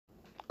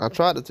I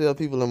tried to tell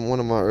people in one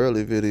of my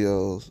early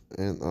videos,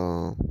 and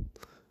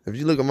if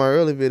you look at my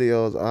early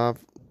videos, I've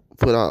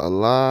put out a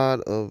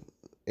lot of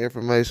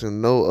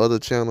information no other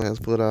channel has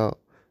put out,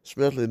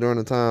 especially during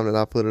the time that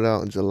I put it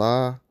out in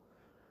July,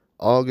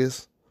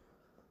 August.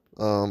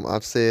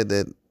 I've said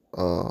that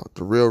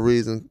the real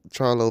reason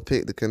Charlo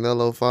picked the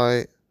Canelo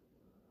fight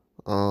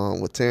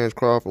with Terrence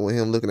Crawford, with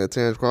him looking at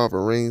Terrence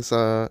Crawford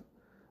ringside,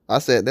 I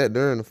said that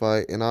during the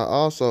fight, and I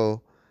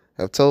also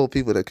have told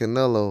people that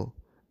Canelo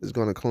is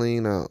going to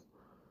clean out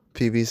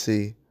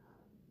PBC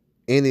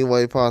any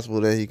way possible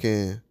that he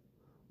can,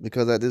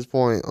 because at this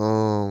point,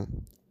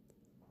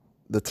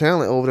 the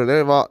talent over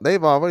there,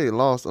 they've already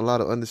lost a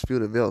lot of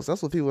undisputed belts.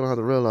 That's what people don't have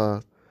to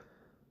realize.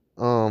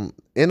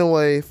 In a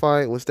way,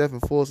 fight with Stephen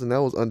Fulton,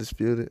 that was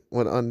undisputed.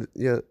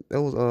 That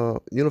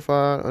was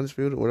unified,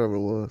 undisputed, whatever it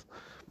was.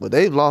 But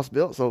they've lost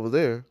belts over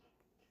there.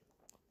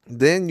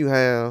 Then you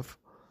have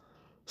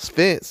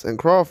Spence and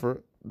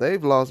Crawford.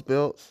 They've lost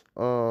belts.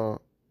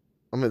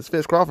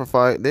 Spence Crawford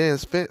fight. Then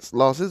Spence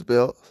lost his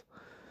belts.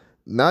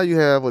 Now you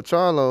have with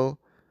Charlo,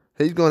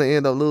 he's going to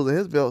end up losing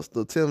his belts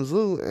to Tim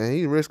Tszyu, and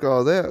he risked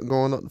all that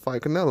going up to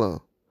fight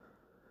Canelo.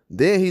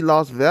 Then he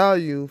lost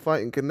value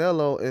fighting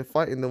Canelo and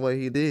fighting the way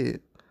he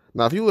did.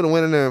 Now, if he would have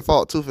went in there and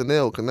fought tooth and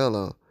nail with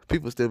Canelo,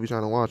 people would still be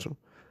trying to watch him.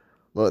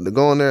 But to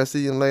go in there and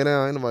see him lay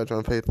down, ain't nobody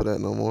trying to pay for that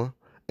no more.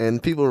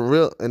 And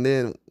and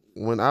then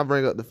when I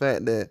bring up the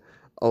fact that,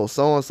 oh,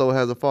 so-and-so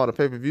hasn't fought a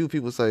pay-per-view,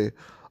 people say,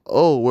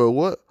 oh, well,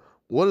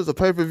 what does a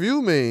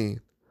pay-per-view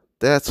mean?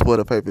 That's what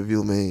a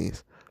pay-per-view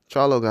means.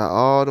 Charlo got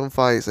all them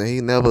fights, and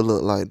he never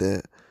looked like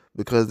that,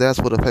 because that's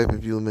what a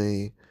pay-per-view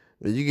means.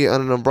 When you get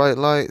under them bright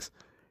lights,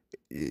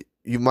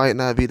 you might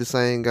not be the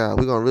same guy.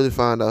 We're going to really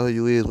find out who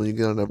you is when you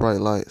get under the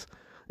bright lights.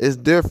 It's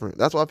different.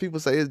 That's why people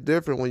say it's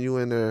different when you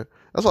in there.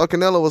 That's why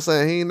Canelo was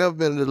saying he ain't never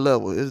been at this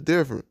level. It's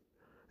different.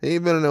 He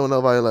ain't been in there with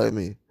nobody like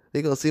me.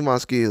 He going to see my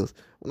skills.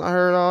 When I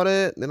heard all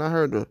that, then I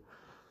heard the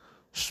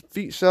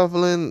feet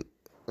shuffling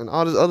and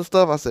all this other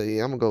stuff, I said,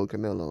 yeah, I'm going to go with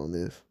Canelo on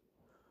this.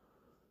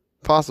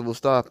 Possible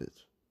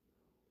stoppage.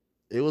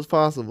 It was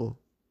possible,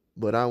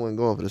 but I wasn't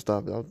going for the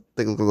stoppage. I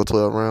think it was going to go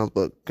 12 rounds,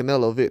 but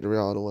Canelo victory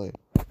all the way.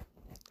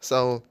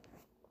 So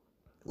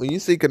when you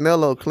see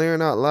Canelo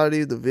clearing out a lot of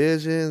these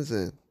divisions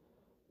and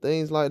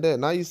things like that,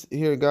 now you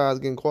hear guys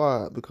getting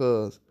quiet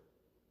because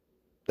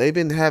they've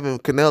been having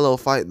Canelo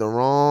fight the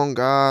wrong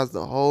guys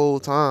the whole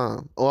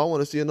time. Oh, I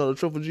want to see another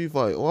Triple G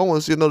fight. Oh, I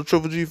want to see another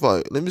Triple G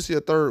fight. Let me see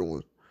a third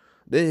one.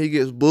 Then he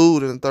gets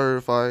booed in the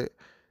third fight.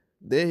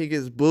 Then he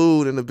gets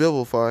booed in the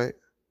Bivol fight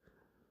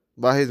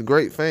by his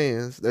great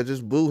fans that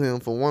just boo him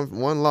for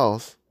one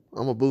loss.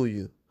 I'm going to boo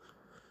you.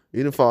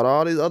 You done fought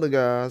all these other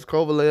guys,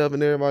 Kovalev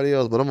and everybody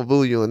else, but I'm going to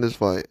boo you in this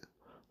fight.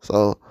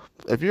 So,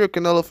 if you're a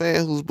Canelo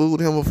fan who's booed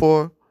him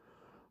before,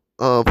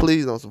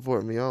 please don't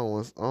support me. I don't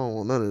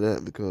want none of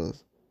that,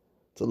 because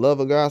to love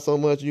a guy so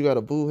much you got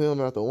to boo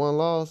him after one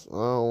loss, I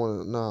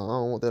don't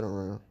want that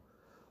around.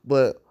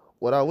 But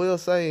what I will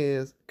say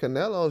is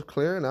Canelo's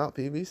clearing out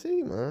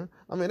PBC, man.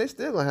 I mean, they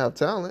still going to have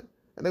talent,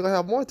 and they're going to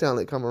have more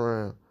talent come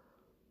around.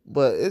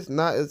 But it's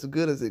not as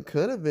good as it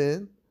could have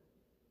been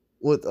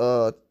with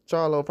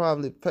Charlo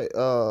probably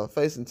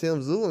facing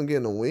Tim Tszyu and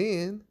getting a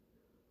win.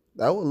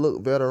 That would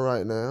look better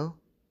right now.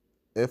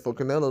 And for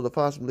Canelo to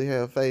possibly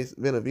have faced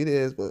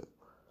Benavidez, but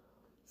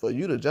for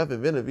you to jump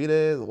in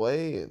Benavidez's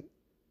way and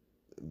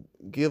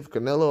give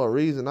Canelo a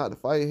reason not to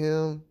fight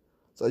him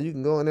so you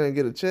can go in there and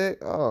get a check,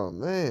 oh,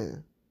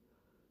 man.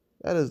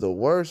 That is the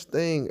worst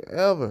thing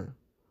ever.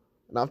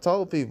 And I've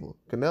told people,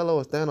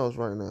 Canelo is Thanos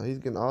right now. He's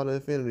getting all the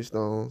Infinity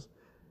Stones.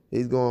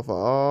 He's going for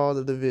all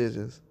the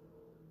divisions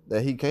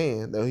that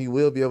he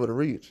will be able to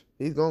reach.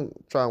 He's going to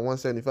try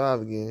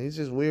 175 again. He's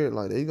just weird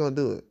like that. He's going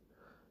to do it.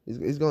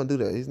 He's going to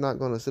do that. He's not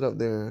going to sit up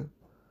there and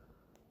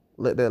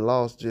let that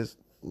loss just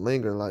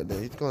linger like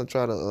that. He's going to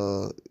try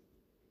to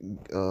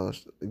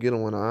get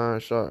him with an iron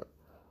sharp.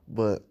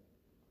 But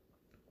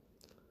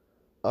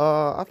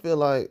I feel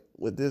like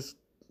with this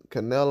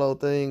Canelo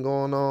thing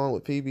going on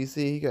with PBC,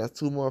 he got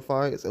 2 more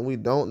fights, and we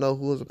don't know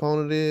who his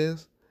opponent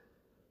is.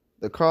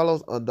 The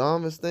Carlos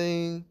Adames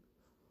thing,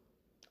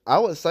 I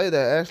would say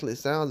that actually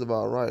sounds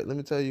about right. Let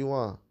me tell you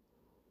why.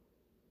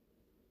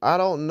 I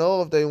don't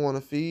know if they want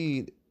to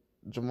feed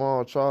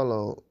Jamal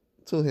Charlo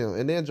to him.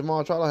 And then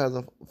Jamal Charlo has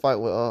a fight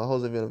with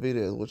Jose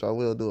Benavidez, which I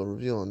will do a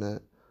review on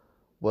that.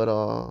 But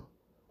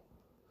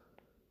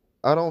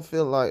I don't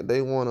feel like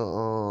they want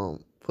to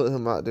put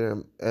him out there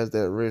as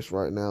that risk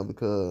right now,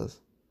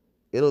 because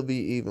it'll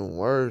be even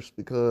worse,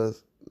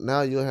 because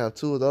now you'll have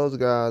 2 of those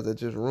guys that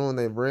just ruin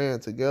their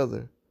brand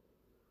together.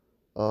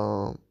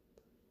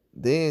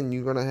 Then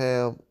you're going to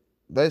have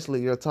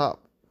basically your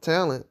top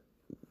talent.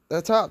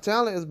 That top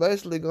talent is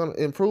basically going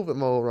to improvement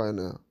mode right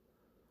now.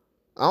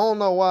 I don't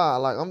know why.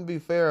 Like, I'm going to be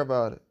fair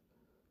about it.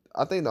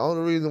 I think the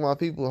only reason why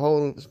people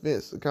holding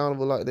Spence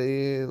accountable like they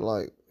is,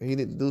 like, he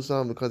need to do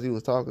something because he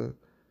was talking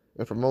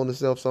and promoting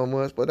himself so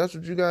much. But that's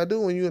what you got to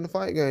do when you're in the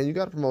fight game. You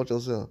got to promote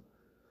yourself.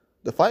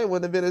 The fight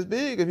wouldn't have been as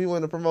big if he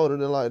wouldn't have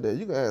promoted it like that.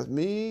 You can ask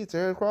me,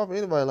 Terrence Crawford,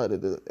 anybody like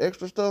that. The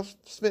extra stuff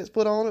Spence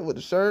put on it with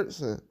the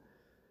shirts, and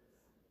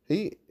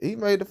he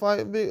made the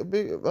fight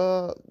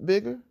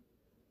bigger.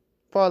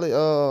 Probably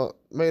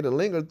made it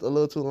linger a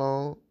little too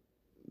long.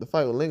 The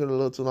fight was lingered a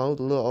little too long. It was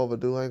a little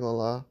overdue, I ain't gonna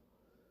lie.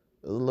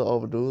 It was a little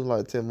overdue. It was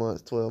like 10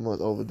 months, 12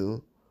 months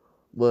overdue.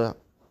 But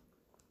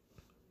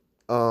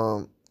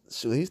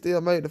shoot, he still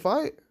made the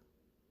fight.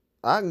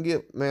 I can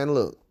get, man,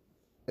 look,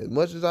 as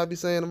much as I be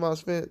saying about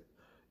Spence,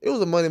 it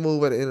was a money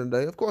move at the end of the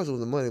day. Of course it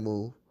was a money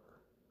move.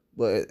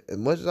 But as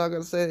much as I got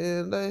to say at the end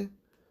of the day,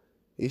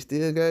 he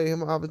still gave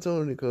him an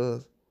opportunity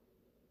because,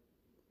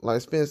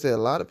 like Spence said, a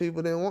lot of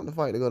people didn't want the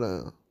fight to go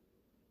down.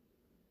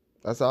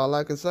 That's all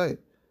I can say.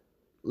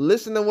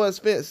 Listen to what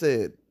Spence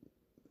said.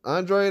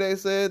 Andre ain't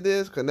said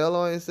this.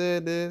 Canelo ain't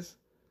said this.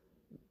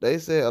 They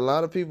said a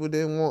lot of people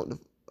didn't want the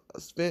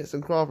Spence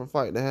and Crawford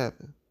fight to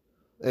happen.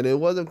 And it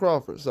wasn't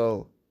Crawford,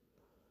 so.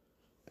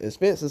 And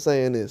Spence is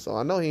saying this, so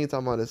I know he ain't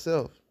talking about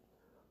himself.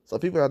 So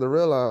people have to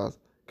realize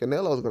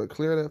Canelo's going to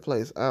clear that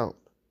place out.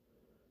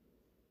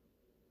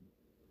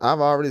 I've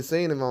already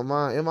seen in my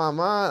mind. In my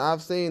mind,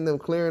 I've seen them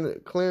clearing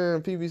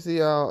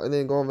PBC out and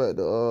then going back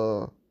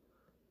to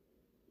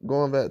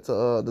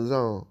the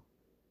zone.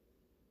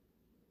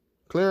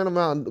 Clearing them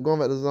out and going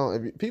back to the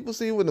zone. If people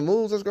see what the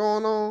moves that's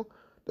going on,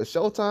 the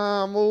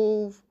Showtime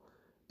move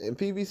and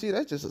PBC,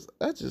 that's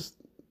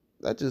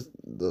just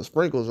the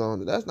sprinkles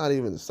on it. That's not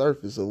even the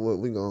surface of what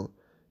we're gonna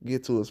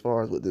get to as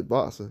far as with this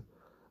boxing.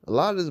 A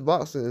lot of this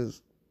boxing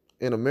is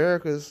in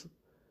America's.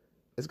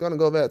 It's gonna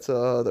go back to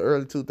the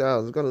early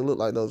 2000s. It's gonna look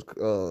like those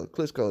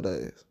Klitschko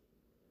days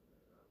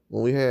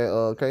when we had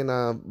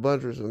K9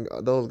 Bundra's and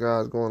those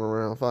guys going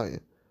around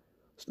fighting.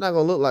 It's not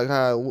gonna look like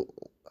how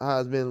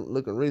it's been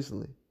looking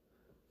recently,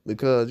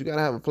 because you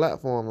gotta have a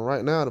platform, and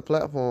right now the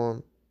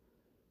platform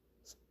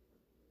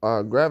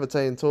are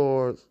gravitating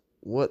towards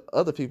what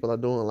other people are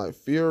doing, like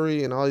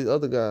Fury and all these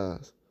other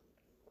guys.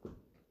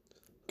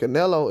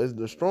 Canelo is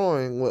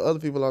destroying what other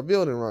people are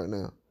building right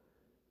now,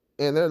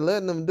 and they're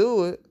letting them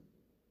do it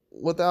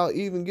without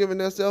even giving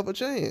themselves a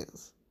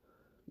chance,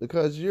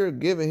 because you're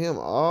giving him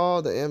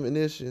all the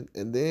ammunition,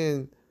 and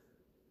then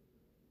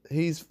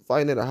he's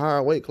fighting at a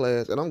higher weight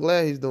class, and I'm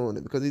glad he's doing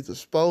it because he's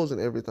exposing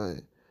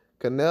everything.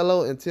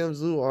 Canelo and Tim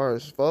Tszyu are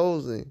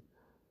exposing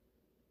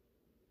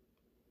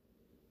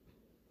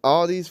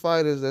all these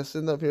fighters that's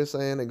sitting up here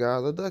saying the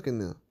guys are ducking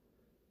them.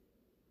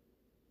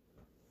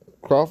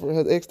 Crawford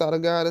has X'd out a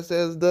guy that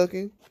says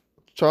ducking.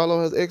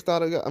 Charlo has X'd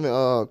out a guy.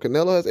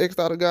 Canelo has X'd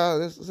out a guy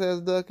that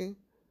says ducking.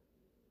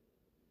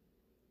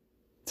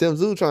 Tim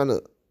Tszyu trying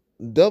to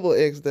double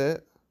X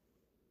that.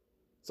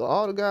 So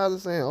all the guys are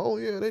saying, oh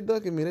yeah, they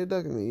ducking me.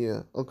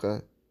 Yeah,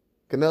 okay.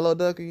 Canelo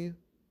ducking you?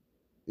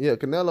 Yeah,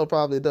 Canelo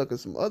probably ducking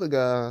some other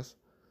guys,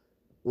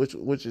 which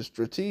is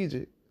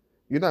strategic.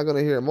 You're not going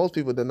to hear most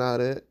people deny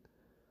that.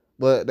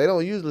 But they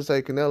don't usually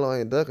say Canelo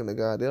ain't ducking the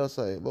guy. They'll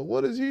say, but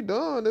what has he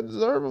done to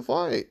deserve a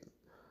fight?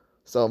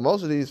 So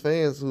most of these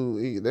fans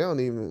they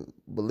don't even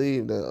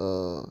believe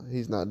that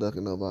he's not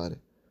ducking nobody.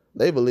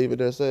 They believe it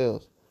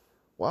themselves.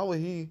 Why would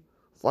he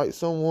fight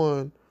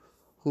someone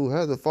who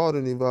hasn't fought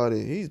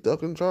anybody? He's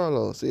ducking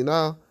Charlo. See,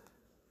 now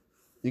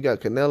you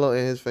got Canelo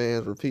and his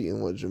fans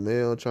repeating what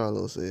Jermell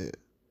Charlo said.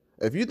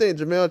 If you think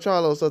Jermell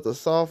Charlo is such a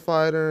soft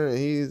fighter and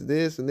he's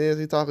this and this,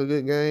 he talk a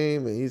good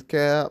game and he's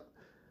capped,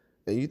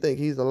 and you think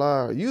he's a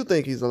liar, you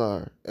think he's a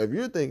liar. If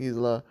you think he's a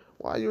liar,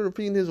 why are you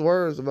repeating his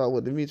words about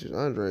what Demetrius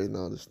Andre and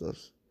all this stuff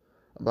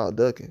about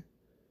ducking?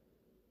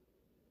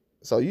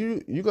 So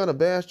you're going to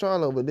bash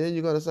Charlo, but then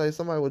you're going to say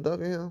somebody was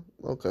ducking him?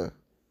 Okay.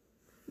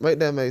 Make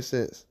that make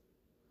sense.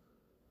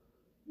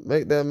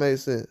 Make that make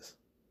sense.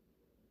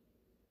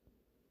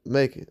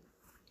 Make it.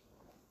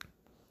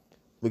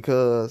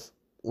 Because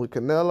with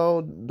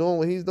Canelo doing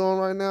what he's doing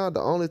right now,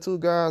 the only two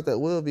guys that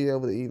will be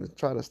able to even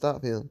try to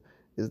stop him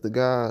is the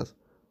guys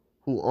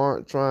who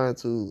aren't trying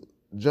to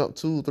jump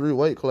 2-3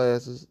 weight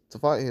classes to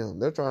fight him.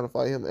 They're trying to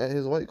fight him at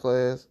his weight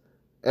class,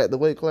 at the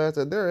weight class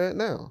that they're at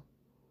now.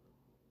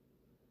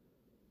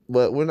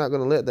 But we're not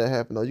going to let that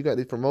happen, though. You got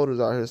these promoters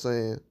out here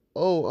saying,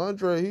 oh,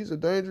 Andre, he's a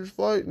dangerous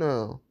fight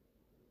now.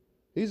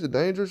 He's a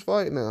dangerous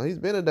fight now. He's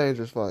been a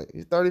dangerous fight.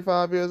 He's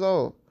 35 years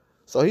old.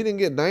 So he didn't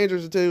get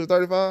dangerous until he was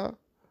 35?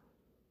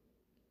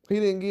 He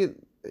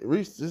didn't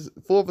reach his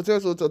full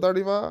potential until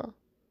 35?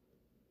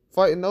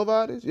 Fighting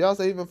nobodies? Y'all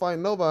say he been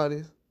fighting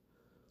nobodies.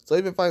 So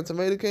he been fighting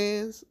tomato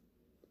cans?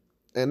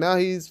 And now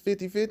he's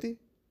 50-50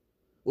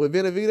 with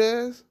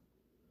Benavidez?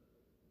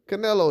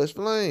 Canelo,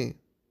 explain.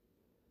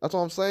 That's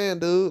what I'm saying,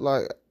 dude.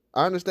 Like,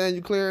 I understand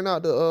you clearing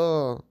out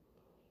the,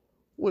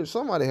 which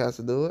somebody has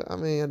to do it. I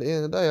mean, at the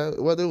end of the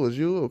day, whether it was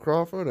you or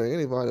Crawford or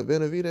anybody,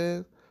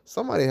 Benavidez,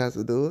 somebody has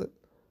to do it.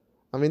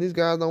 I mean, these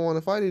guys don't want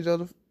to fight each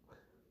other.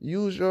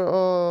 Use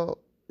your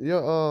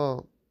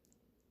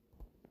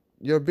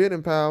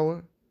bidding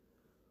power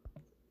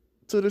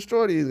to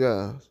destroy these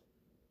guys.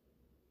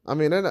 I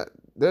mean,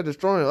 they're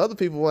destroying other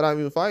people without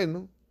even fighting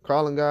them,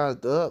 calling guys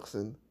ducks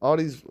and all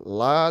these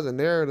lies and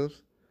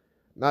narratives.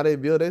 Now they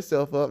build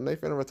themselves up and they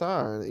finna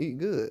retire and eat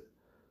good.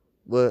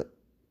 But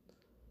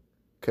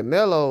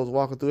Canelo's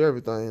walking through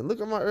everything. Look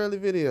at my early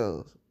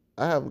videos.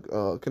 I have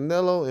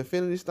Canelo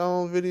Infinity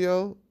Stone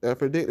video that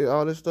predicted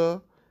all this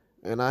stuff.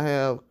 And I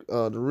have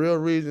the real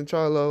reason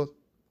Charlo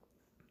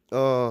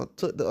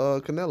took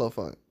the Canelo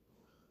fight.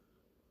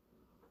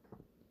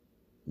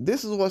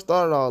 This is what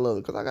started all of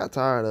it, because I got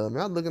tired of it,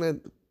 man. I was looking at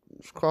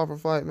Crawford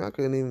fight, man. I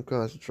couldn't even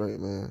concentrate,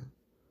 man.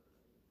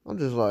 I'm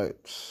just like,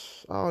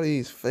 all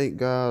these fake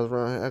guys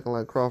around here acting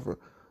like Crawford.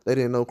 They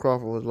didn't know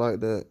Crawford was like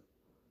that.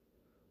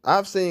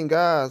 I've seen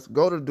guys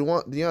go to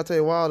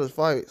Deontay Wilder's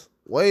fights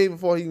way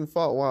before he even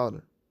fought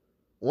Wilder.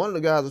 One of the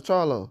guys was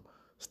Charlo,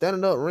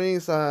 standing up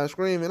ringside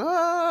screaming,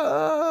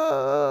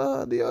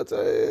 Deontay,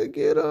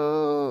 get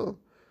him.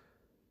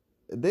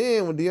 And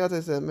then when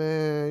Deontay said,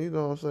 man, you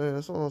know what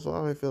I'm saying, so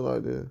I ain't feel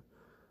like this.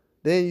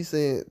 Then you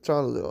see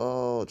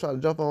Charlo, try to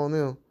jump on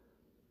them.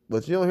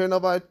 But you don't hear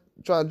nobody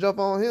try to jump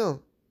on him.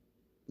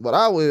 But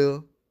I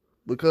will,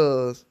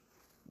 because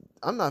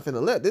I'm not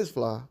finna let this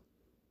fly.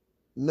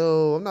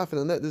 No, I'm not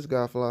finna let this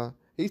guy fly.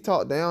 He's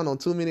talked down on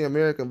too many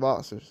American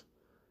boxers.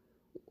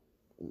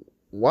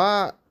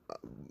 Why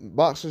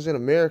boxers in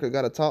America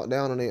got to talk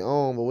down on their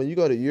own, but when you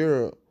go to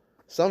Europe,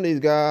 some of these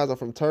guys are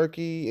from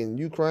Turkey and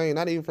Ukraine,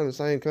 not even from the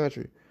same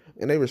country,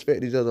 and they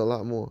respect each other a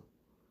lot more.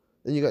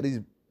 Then you got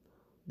these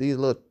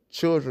little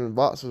children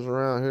boxers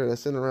around here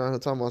that's sitting around here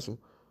talking about some,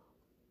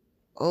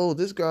 oh,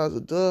 this guy's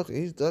a duck and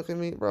he's ducking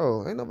me.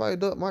 Bro, ain't nobody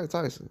duck Mike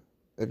Tyson.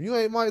 If you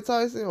ain't Mike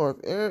Tyson, or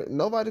if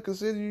nobody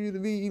considers you to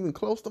be even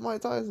close to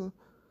Mike Tyson,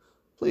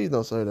 please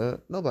don't say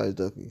that. Nobody's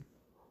ducking you.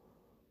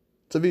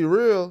 To be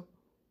real,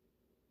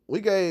 we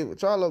gave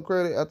Charlo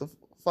credit after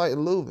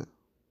fighting Leuven,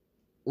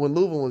 when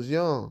Leuven was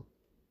young.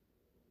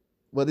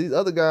 But these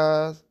other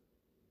guys,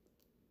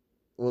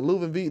 when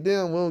Leuven beat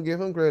them, we don't give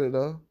him credit,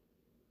 though.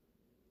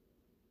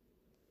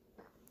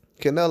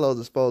 Canelo's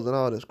exposing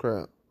all this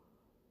crap.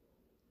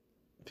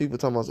 People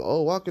talking about,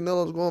 oh, why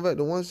Canelo's going back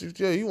to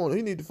 168?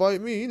 He need to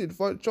fight me. He need to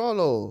fight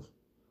Charlo.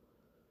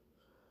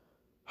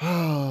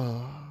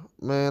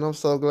 Man, I'm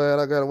so glad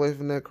I got away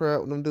from that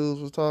crap when them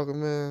dudes was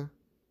talking, man.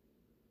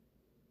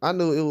 I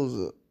knew it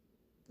was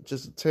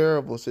just a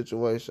terrible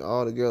situation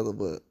altogether,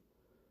 but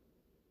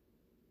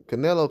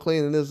Canelo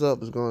cleaning this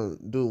up is going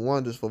to do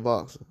wonders for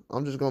boxing.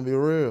 I'm just going to be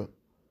real.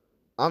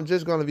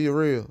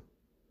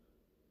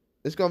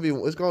 It's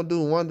gonna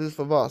do wonders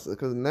for boxing,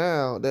 because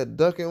now that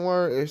ducking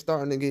word is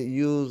starting to get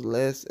used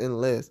less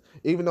and less.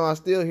 Even though I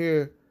still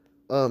hear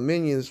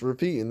minions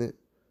repeating it,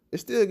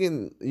 it's still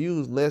getting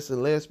used less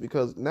and less,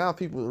 because now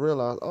people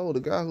realize, oh, the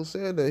guy who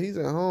said that, he's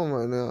at home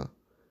right now,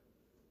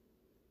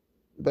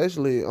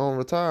 basically on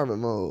retirement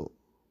mode.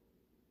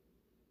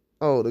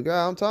 Oh, the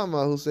guy I'm talking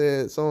about who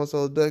said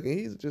so-and-so ducking,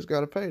 he's just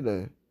got a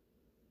payday.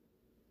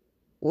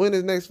 When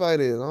his next fight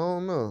is, I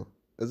don't know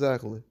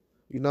exactly.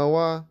 You know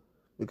why?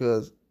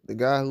 Because the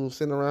guy who's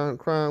sitting around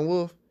crying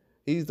wolf,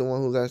 he's the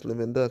one who's actually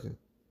been ducking.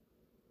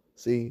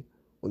 See,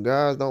 when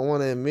guys don't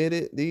want to admit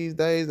it these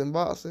days in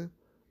boxing,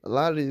 a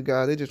lot of these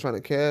guys, they just trying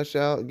to cash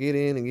out, get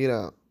in, and get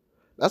out.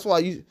 That's why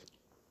I'm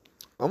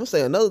going to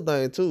say another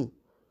thing, too.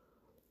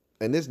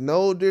 And it's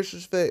no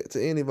disrespect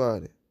to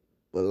anybody,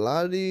 but a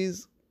lot of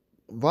these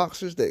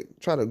boxers that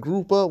try to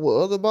group up with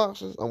other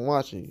boxers, I'm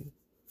watching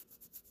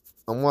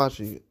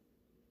you.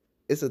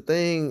 It's a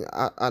thing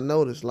I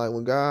noticed, like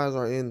when guys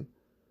are in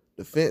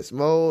defense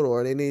mode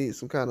or they need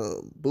some kind of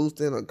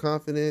boosting or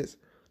confidence,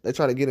 they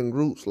try to get in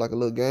groups like a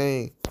little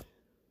gang.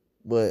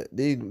 But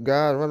these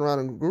guys run around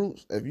in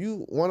groups. If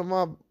you one of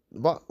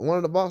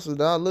the boxers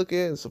that I look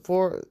at and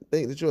support,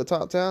 think that you're a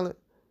top talent,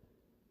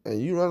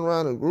 and you run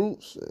around in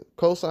groups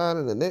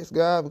co-signing the next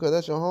guy because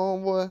that's your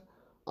homeboy,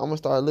 I'm gonna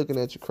start looking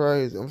at you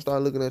crazy. I'm gonna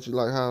start looking at you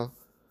like how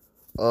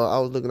I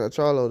was looking at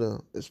Charlo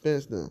them,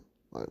 Spence them.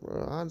 Like,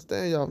 bro, I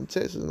understand y'all from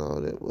Texas and all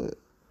that, but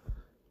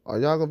are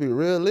y'all gonna be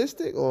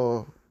realistic,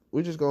 or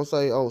we just gonna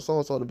say, oh,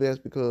 so-and-so the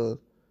best because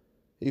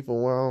he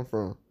from where I'm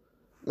from?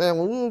 Man,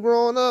 when we were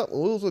growing up,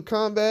 when we was with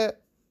combat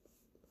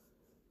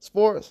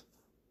sports,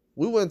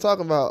 we wasn't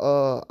talking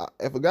about,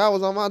 if a guy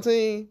was on my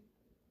team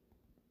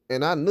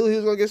and I knew he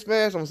was gonna get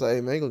smashed, I'm gonna say,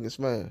 hey, man, he gonna get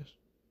smashed.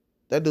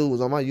 That dude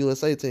was on my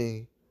USA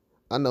team.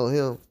 I know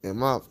him, and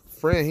my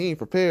friend, he ain't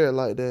prepared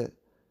like that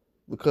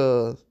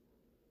because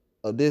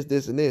of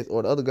this, and this,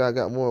 or the other guy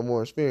got more and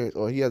more experience,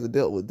 or he hasn't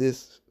dealt with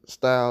this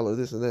style or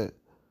this and that.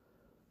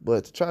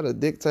 But to try to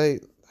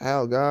dictate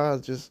how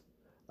guys just,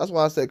 that's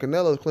why I said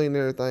Canelo's cleaning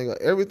everything up.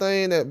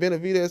 Everything that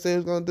Benavidez said he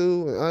was going to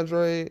do, and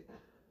Andre,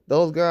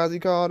 those guys he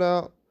called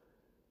out,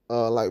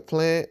 like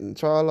Plant and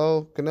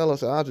Charlo, Canelo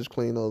said, I'll just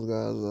clean those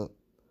guys up.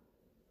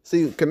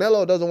 See,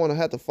 Canelo doesn't want to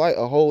have to fight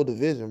a whole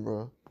division,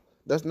 bro.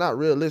 That's not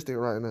realistic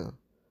right now.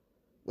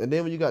 And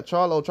then when you got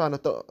Charlo trying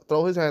to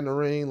throw his hat in the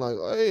ring, like,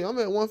 hey, I'm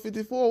at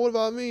 154, what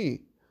about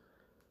me?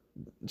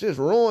 Just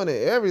ruining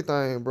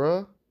everything,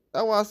 bro.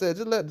 That's why I said,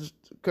 just let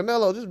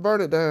Canelo just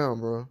burn it down,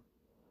 bro.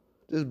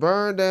 Just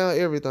burn down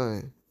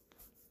everything.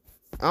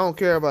 I don't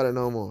care about it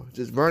no more.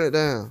 Just burn it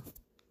down.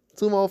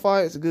 2 more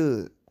fights,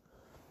 good.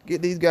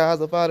 Get these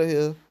guys up out of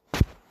here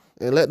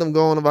and let them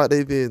go on about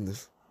their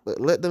business.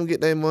 Let them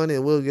get their money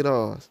and we'll get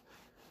ours.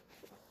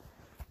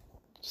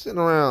 Sitting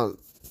around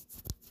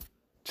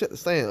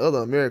saying other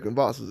American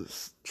boxers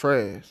is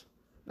trash.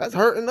 That's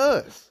hurting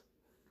us.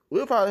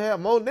 We'll probably have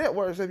more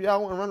networks if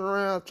y'all want to run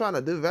around trying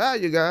to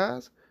devalue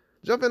guys.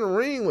 Jump in the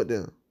ring with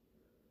them.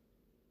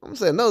 I'm gonna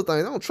say another thing.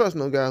 I don't trust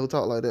no guy who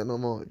talk like that no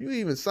more. If you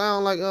even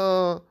sound like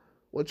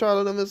what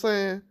Charlie them is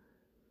saying,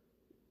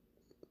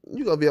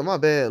 you gonna be on my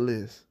bad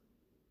list.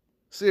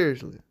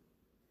 Seriously.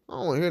 I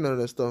don't want to hear none of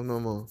that stuff no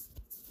more.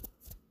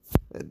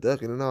 That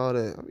ducking and all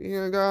that. I be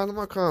hearing guys in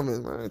my comments,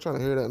 man. I ain't trying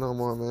to hear that no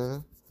more,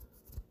 man.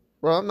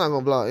 Bro, I'm not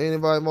gonna block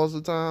anybody most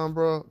of the time,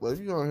 bro. But if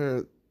you gonna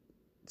hear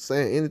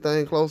saying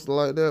anything close to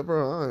like that,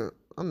 bro,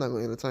 I'm not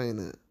gonna entertain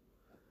that.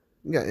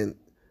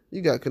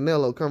 You got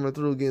Canelo coming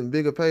through getting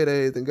bigger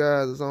paydays than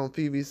guys that's on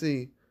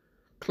PBC,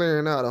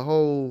 clearing out a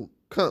whole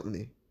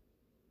company.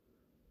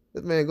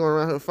 This man going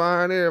around here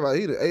firing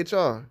everybody. He the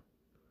HR.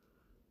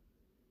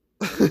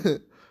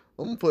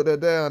 I'm gonna put that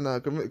down now.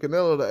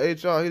 Canelo the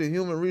HR. He the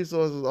human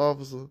resources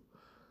officer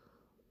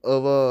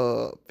of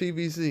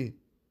PBC.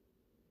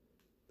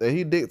 And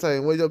he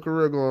dictating where your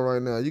career going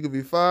right now. You could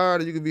be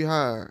fired or you could be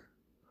hired.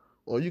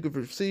 Or you could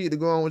proceed to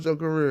go on with your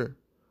career.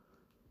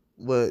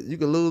 But you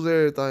could lose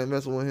everything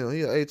messing with him.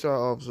 He an HR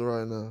officer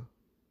right now.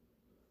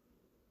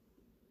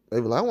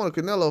 They be like, I want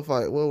a Canelo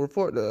fight. Well,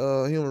 report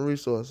to human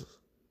resources.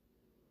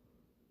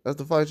 That's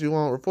the fight you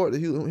want. Report to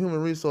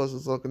human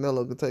resources so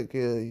Canelo can take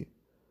care of you.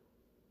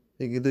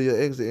 He can do your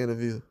exit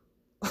interview.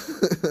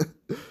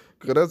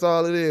 Because that's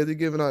all it is. He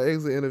giving out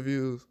exit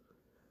interviews.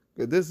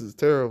 Because this is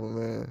terrible,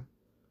 man.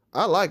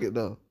 I like it,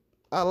 though.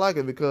 I like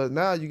it because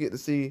now you get to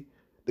see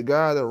the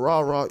guy that rah,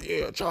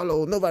 yeah,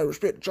 Charlo, nobody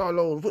respect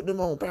Charlo, put them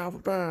on pound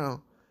for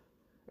pound.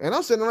 And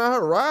I'm sitting around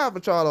here riding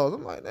for Charlos.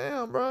 I'm like,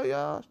 damn, bro,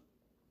 y'all.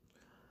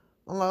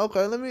 I'm like,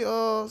 okay, let me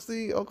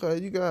see. Okay,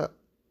 you got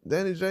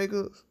Danny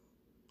Jacobs.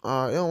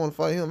 All right, you don't want to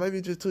fight him. Maybe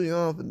he's just too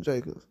young for the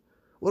Jacobs.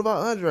 What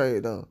about Andre,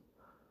 though?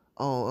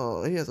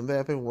 Oh, he had some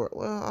bad paperwork.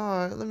 Well,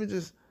 all right,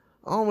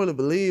 I don't really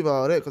believe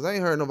all that because I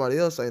ain't heard nobody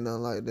else say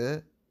nothing like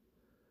that.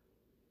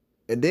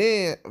 And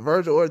then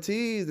Virgil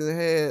Ortiz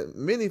had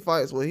many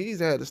fights where he's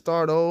had to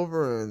start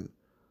over and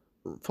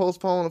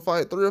postpone the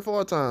fight 3 or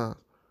 4 times.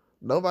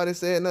 Nobody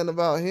said nothing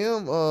about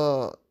him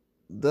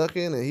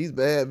ducking and he's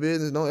bad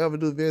business. Don't ever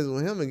do business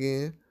with him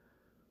again.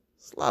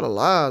 It's a lot of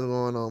lies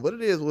going on, but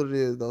it is what it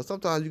is, though.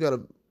 Sometimes you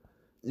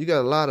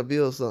gotta lie to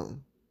build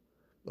something.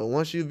 But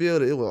once you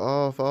build it, it will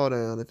all fall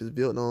down if it's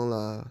built on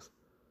lies.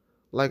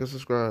 Like and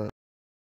subscribe.